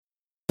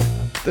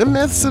The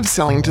myths of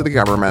selling to the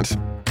government.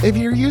 If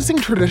you're using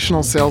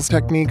traditional sales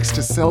techniques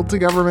to sell to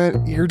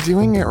government, you're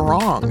doing it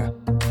wrong.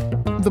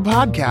 The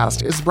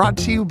podcast is brought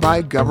to you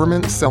by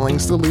Government Selling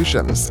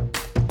Solutions.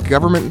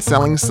 Government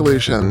Selling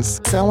Solutions,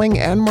 selling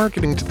and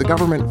marketing to the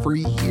government for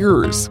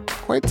years.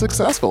 Quite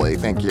successfully,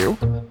 thank you.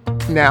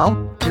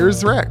 Now,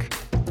 here's Rick.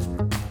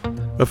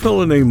 A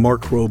fellow named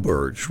Mark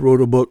Roberge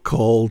wrote a book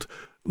called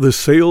The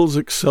Sales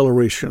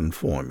Acceleration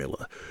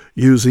Formula,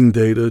 using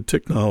data,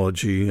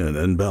 technology, and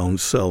inbound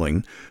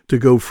selling to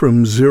go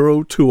from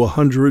 $0 to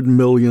 $100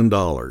 million.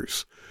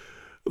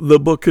 The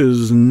book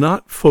is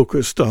not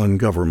focused on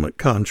government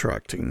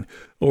contracting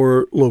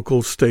or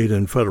local, state,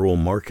 and federal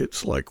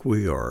markets like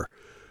we are,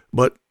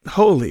 but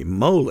holy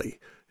moly,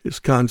 his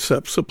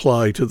concepts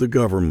apply to the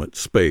government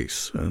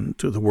space and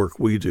to the work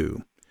we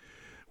do.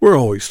 We're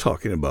always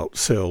talking about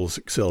sales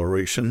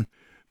acceleration.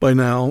 By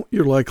now,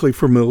 you're likely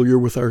familiar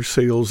with our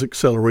sales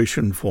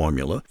acceleration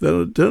formula that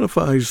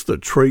identifies the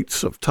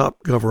traits of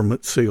top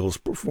government sales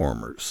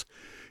performers.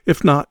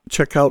 If not,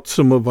 check out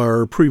some of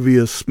our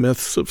previous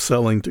Myths of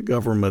Selling to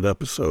Government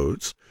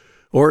episodes,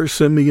 or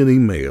send me an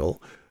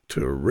email to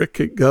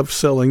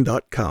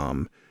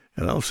rick@govselling.com,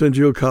 and I'll send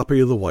you a copy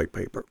of the white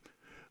paper.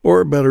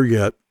 Or better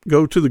yet,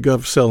 go to the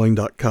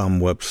govselling.com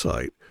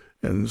website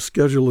and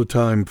schedule a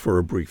time for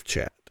a brief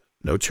chat.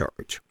 No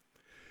charge.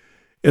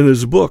 In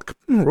his book,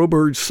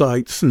 Roberge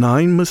cites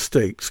 9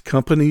 mistakes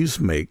companies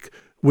make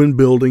when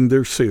building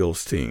their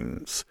sales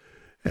teams,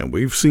 and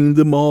we've seen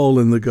them all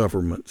in the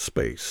government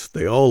space.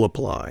 They all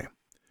apply.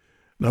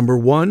 Number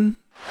 1,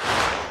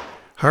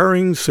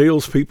 hiring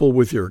salespeople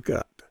with your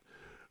gut.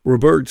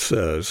 Roberge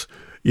says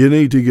you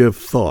need to give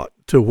thought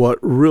to what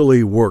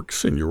really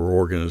works in your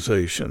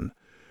organization,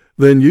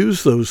 then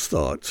use those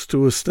thoughts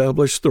to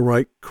establish the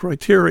right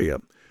criteria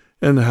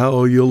and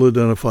how you'll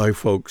identify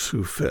folks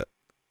who fit.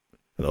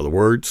 In other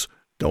words,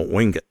 don't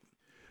wing it.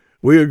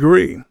 We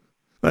agree.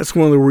 That's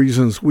one of the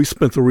reasons we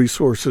spent the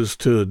resources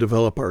to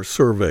develop our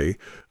survey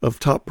of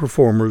top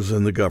performers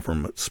in the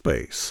government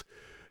space.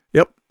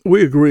 Yep,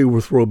 we agree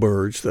with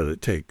Roberge that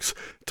it takes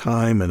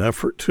time and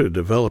effort to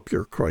develop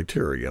your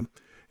criteria.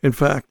 In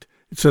fact,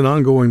 it's an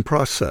ongoing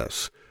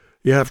process.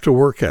 You have to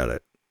work at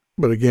it.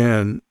 But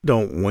again,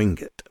 don't wing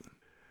it.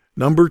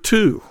 Number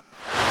 2.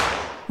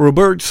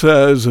 Roberge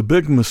says a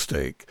big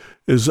mistake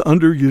is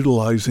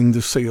underutilizing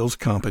the sales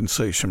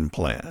compensation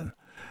plan.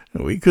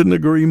 And we couldn't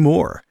agree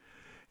more.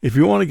 If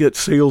you want to get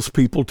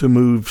salespeople to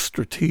move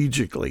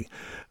strategically,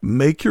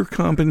 make your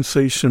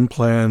compensation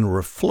plan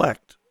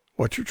reflect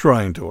what you're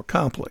trying to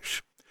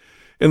accomplish.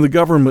 In the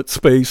government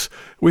space,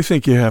 we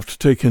think you have to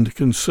take into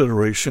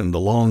consideration the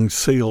long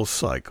sales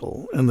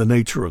cycle and the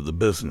nature of the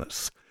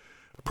business.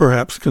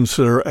 Perhaps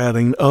consider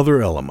adding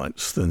other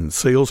elements than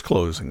sales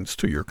closings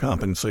to your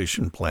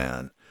compensation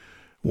plan.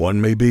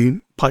 One may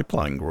be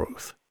pipeline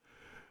growth.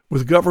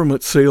 With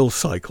government sales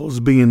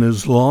cycles being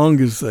as long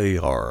as they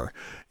are,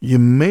 you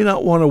may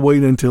not want to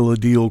wait until a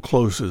deal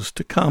closes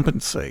to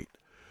compensate.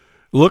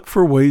 Look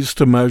for ways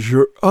to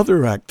measure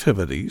other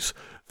activities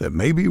that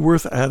may be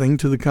worth adding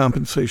to the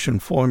compensation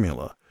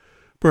formula.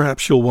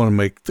 Perhaps you'll want to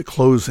make the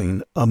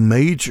closing a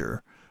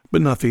major,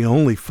 but not the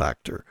only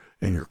factor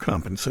in your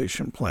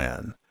compensation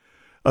plan.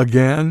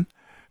 Again,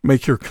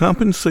 make your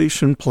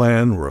compensation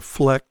plan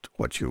reflect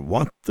what you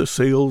want the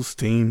sales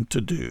team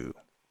to do.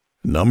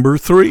 Number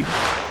 3.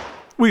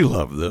 We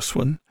love this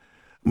one.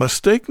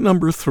 Mistake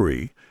number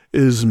 3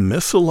 is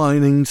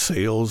misaligning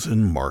sales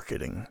and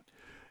marketing.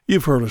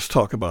 You've heard us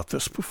talk about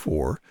this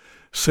before.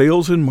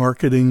 Sales and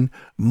marketing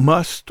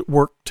must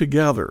work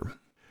together.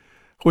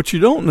 What you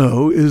don't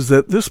know is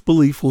that this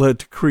belief led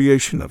to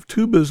creation of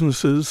 2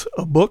 businesses,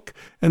 a book,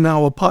 and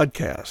now a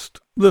podcast.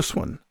 This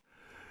one.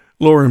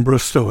 Lauren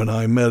Bristow and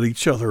I met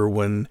each other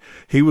when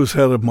he was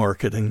head of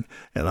marketing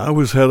and I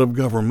was head of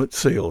government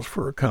sales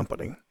for a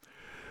company.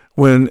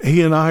 When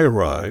he and I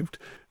arrived,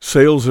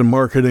 sales and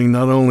marketing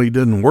not only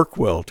didn't work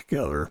well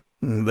together,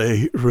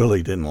 they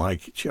really didn't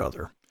like each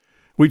other.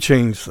 We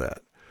changed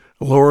that.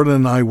 Lauren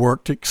and I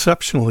worked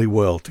exceptionally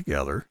well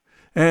together,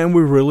 and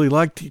we really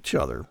liked each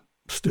other.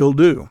 Still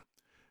do.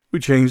 We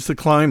changed the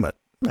climate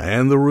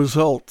and the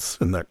results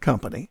in that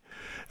company,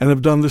 and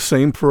have done the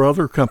same for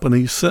other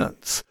companies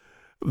since.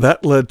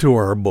 That led to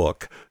our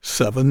book,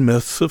 7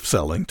 Myths of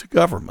Selling to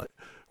Government,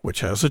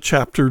 which has a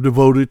chapter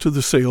devoted to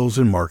the sales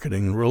and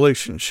marketing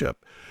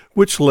relationship,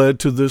 which led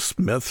to this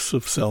Myths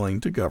of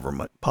Selling to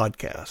Government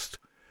podcast.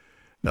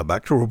 Now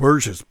back to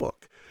Roberge's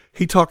book.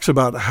 He talks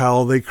about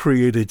how they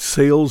created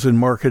sales and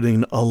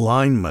marketing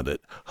alignment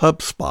at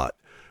HubSpot,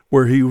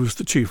 where he was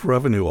the chief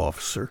revenue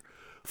officer,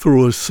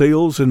 through a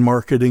sales and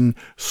marketing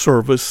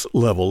service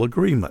level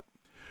agreement.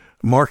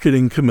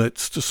 Marketing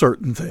commits to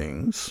certain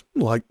things,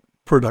 like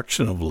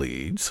production of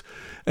leads,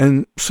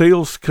 and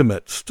sales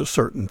commits to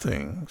certain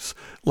things,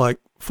 like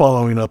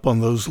following up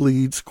on those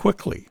leads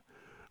quickly.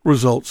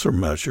 Results are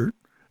measured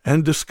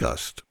and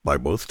discussed by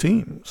both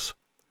teams.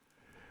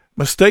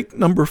 Mistake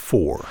number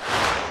 4,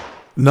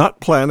 not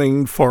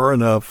planning far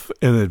enough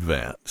in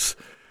advance.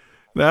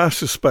 Now, I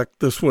suspect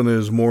this one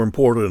is more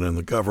important in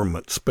the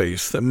government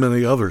space than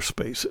many other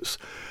spaces.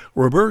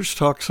 Roberge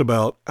talks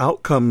about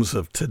outcomes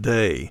of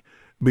today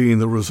being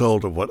the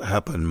result of what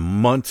happened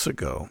months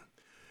ago.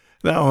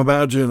 Now,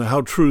 imagine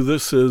how true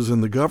this is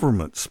in the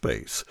government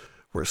space,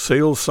 where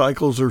sales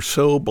cycles are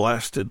so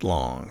blasted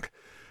long.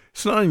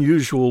 It's not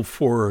unusual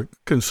for a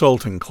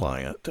consulting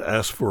client to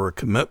ask for a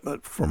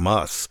commitment from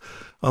us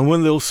on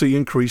when they'll see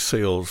increased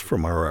sales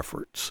from our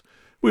efforts.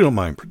 We don't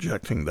mind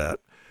projecting that,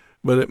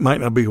 but it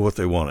might not be what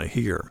they want to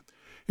hear.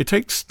 It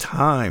takes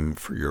time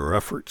for your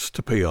efforts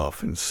to pay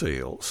off in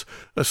sales,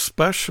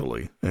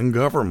 especially in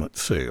government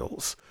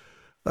sales.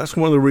 That's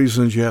one of the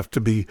reasons you have to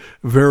be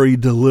very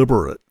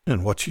deliberate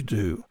in what you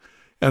do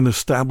and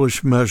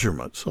establish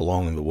measurements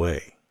along the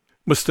way.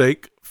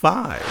 Mistake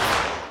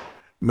 5.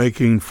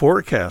 Making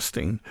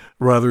forecasting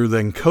rather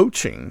than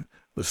coaching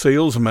the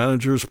sales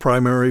manager's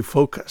primary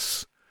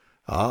focus.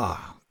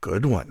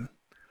 Good one.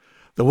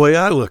 The way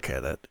I look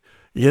at it,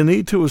 you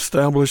need to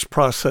establish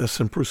process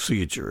and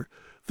procedure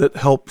that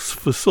helps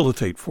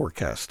facilitate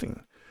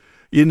forecasting.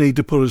 You need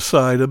to put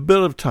aside a bit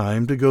of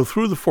time to go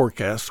through the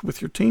forecast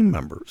with your team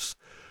members.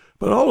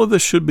 But all of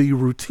this should be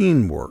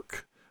routine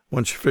work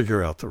once you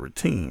figure out the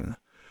routine.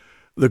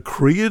 The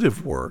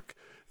creative work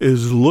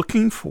is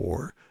looking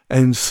for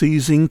and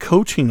seizing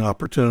coaching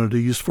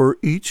opportunities for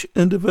each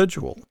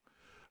individual.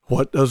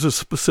 What does a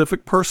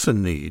specific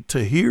person need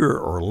to hear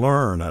or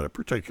learn at a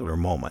particular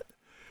moment?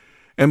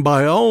 And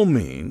by all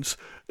means,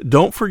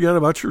 don't forget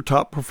about your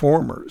top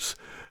performers.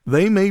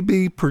 They may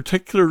be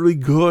particularly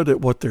good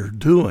at what they're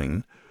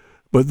doing,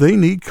 but they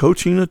need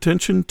coaching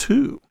attention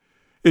too.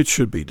 It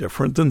should be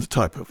different than the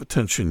type of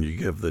attention you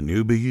give the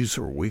newbies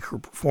or weaker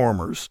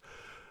performers,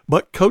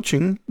 but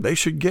coaching they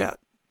should get.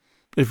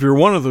 If you're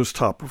one of those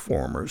top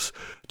performers,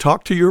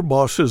 talk to your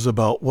bosses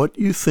about what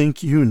you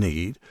think you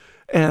need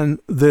and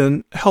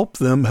then help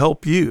them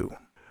help you.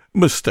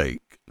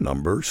 Mistake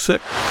number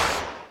 6.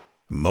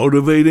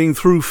 Motivating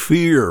through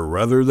fear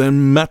rather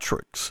than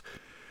metrics.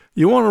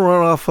 You want to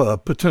run off a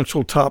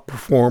potential top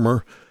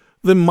performer,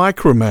 then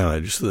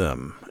micromanage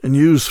them and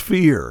use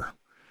fear.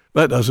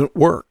 That doesn't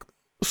work.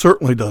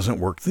 Certainly doesn't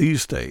work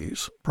these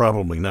days.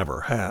 Probably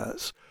never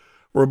has.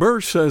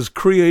 Roberge says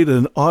create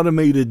an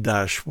automated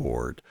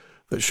dashboard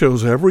that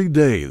shows every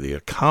day the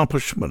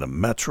accomplishment of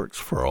metrics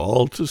for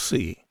all to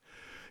see.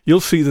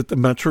 You'll see that the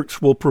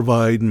metrics will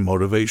provide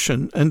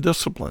motivation and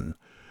discipline.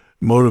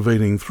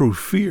 Motivating through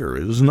fear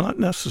is not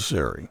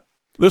necessary.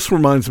 This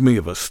reminds me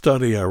of a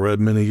study I read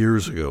many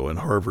years ago in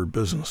Harvard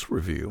Business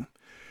Review.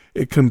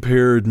 It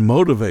compared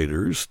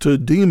motivators to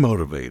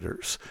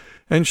demotivators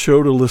and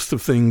showed a list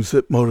of things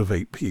that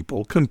motivate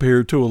people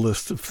compared to a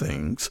list of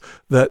things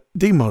that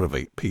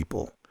demotivate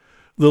people.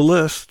 The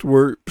lists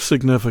were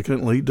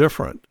significantly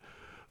different.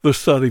 The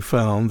study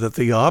found that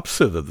the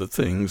opposite of the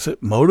things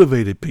that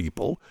motivated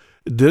people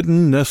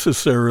didn't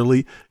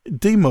necessarily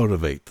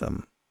demotivate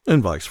them,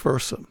 and vice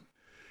versa.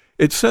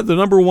 It said the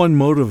number one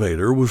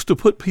motivator was to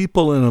put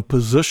people in a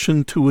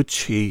position to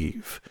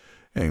achieve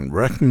and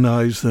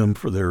recognize them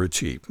for their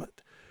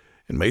achievement.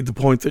 It made the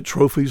point that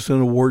trophies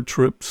and award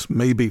trips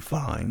may be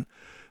fine,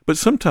 but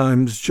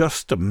sometimes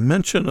just a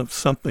mention of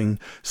something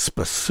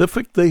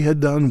specific they had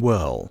done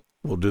well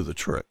will do the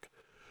trick.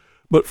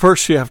 But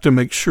first you have to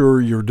make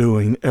sure you're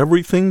doing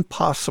everything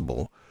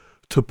possible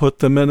to put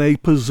them in a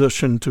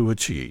position to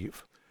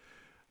achieve.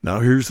 Now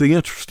here's the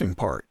interesting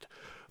part.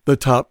 The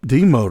top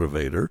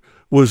demotivator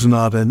was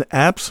not an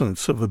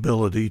absence of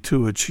ability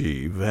to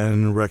achieve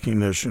and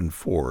recognition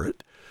for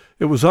it.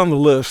 It was on the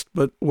list,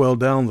 but well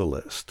down the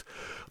list.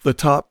 The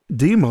top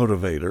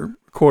demotivator,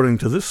 according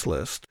to this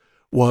list,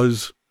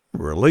 was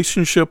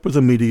relationship with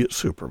immediate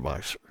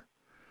supervisor.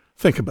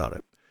 Think about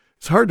it.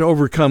 It's hard to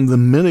overcome the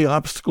many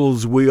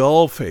obstacles we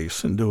all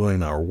face in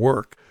doing our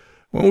work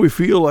when we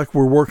feel like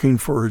we're working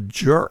for a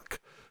jerk,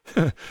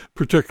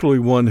 particularly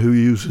one who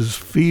uses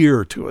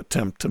fear to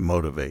attempt to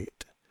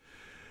motivate.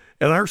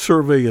 In our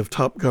survey of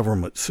top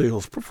government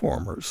sales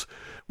performers,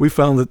 we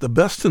found that the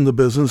best in the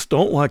business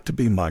don't like to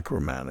be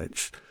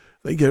micromanaged.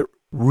 They get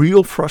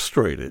real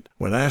frustrated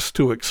when asked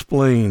to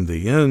explain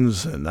the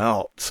ins and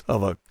outs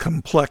of a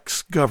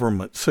complex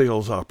government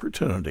sales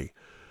opportunity,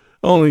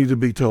 only to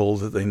be told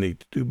that they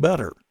need to do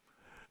better.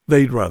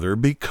 They'd rather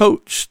be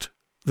coached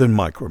than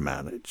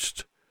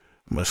micromanaged.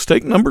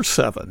 Mistake number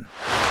 7.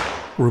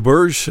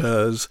 Roberge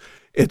says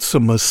it's a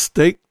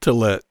mistake to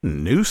let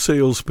new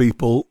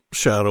salespeople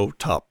shadow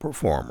top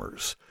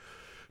performers.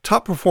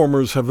 Top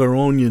performers have their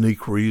own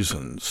unique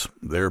reasons,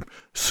 their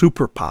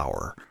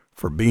superpower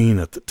for being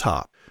at the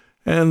top,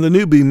 and the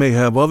newbie may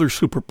have other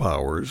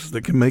superpowers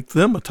that can make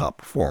them a top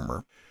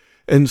performer.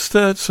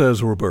 Instead,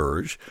 says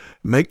Roberge,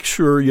 make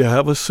sure you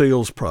have a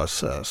sales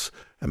process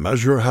and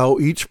measure how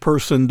each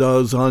person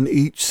does on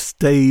each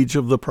stage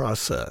of the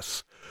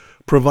process.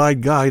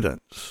 Provide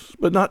guidance,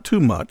 but not too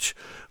much,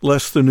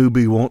 lest the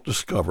newbie won't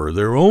discover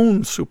their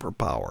own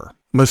superpower.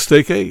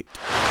 Mistake 8.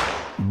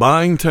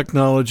 Buying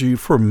technology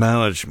for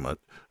management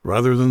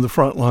rather than the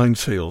frontline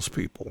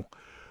salespeople.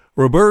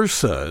 Roberge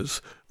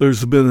says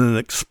there's been an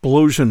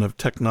explosion of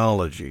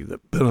technology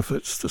that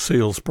benefits the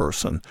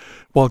salesperson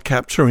while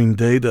capturing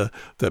data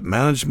that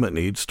management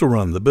needs to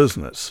run the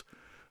business.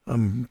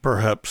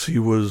 Perhaps he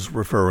was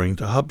referring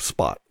to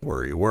HubSpot,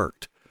 where he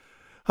worked.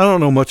 I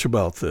don't know much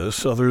about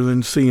this other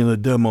than seeing a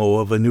demo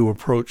of a new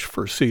approach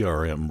for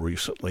CRM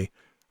recently.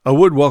 I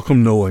would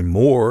welcome knowing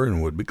more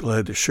and would be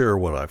glad to share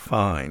what I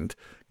find.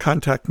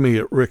 Contact me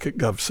at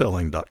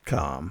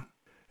rick@govselling.com.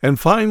 And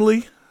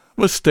finally,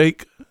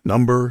 mistake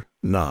number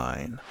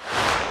 9.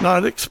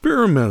 Not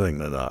experimenting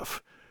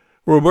enough.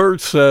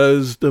 Roberge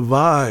says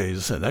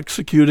devise and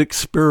execute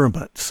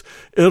experiments,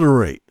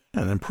 iterate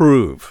and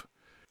improve.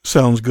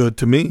 Sounds good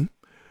to me.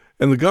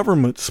 In the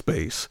government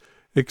space,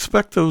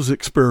 expect those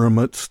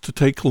experiments to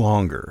take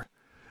longer.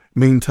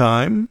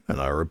 Meantime, in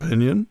our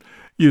opinion,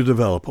 you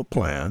develop a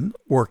plan,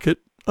 work it,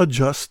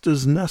 adjust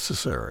as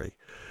necessary.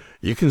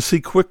 You can see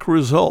quick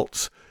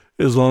results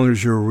as long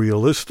as you're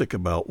realistic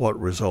about what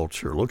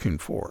results you're looking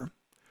for.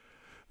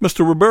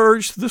 Mr.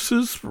 Roberge, this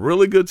is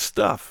really good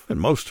stuff and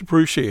most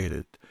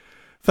appreciated.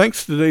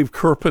 Thanks to Dave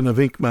Kerpen of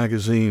Inc.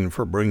 magazine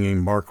for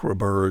bringing Mark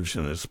Roberge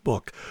and his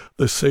book,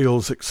 The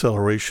Sales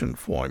Acceleration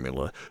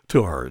Formula,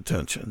 to our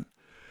attention.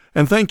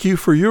 And thank you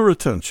for your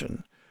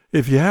attention.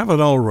 If you haven't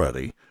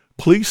already,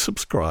 please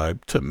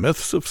subscribe to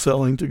Myths of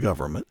Selling to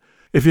Government.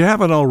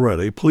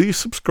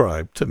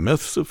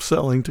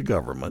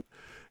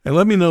 And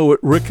let me know at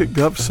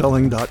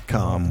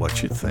rick@govselling.com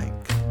what you think.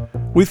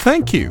 We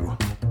thank you.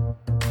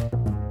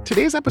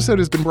 Today's episode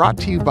has been brought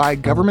to you by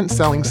Government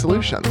Selling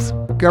Solutions.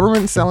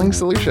 Government Selling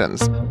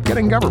Solutions.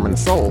 Getting government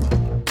sold.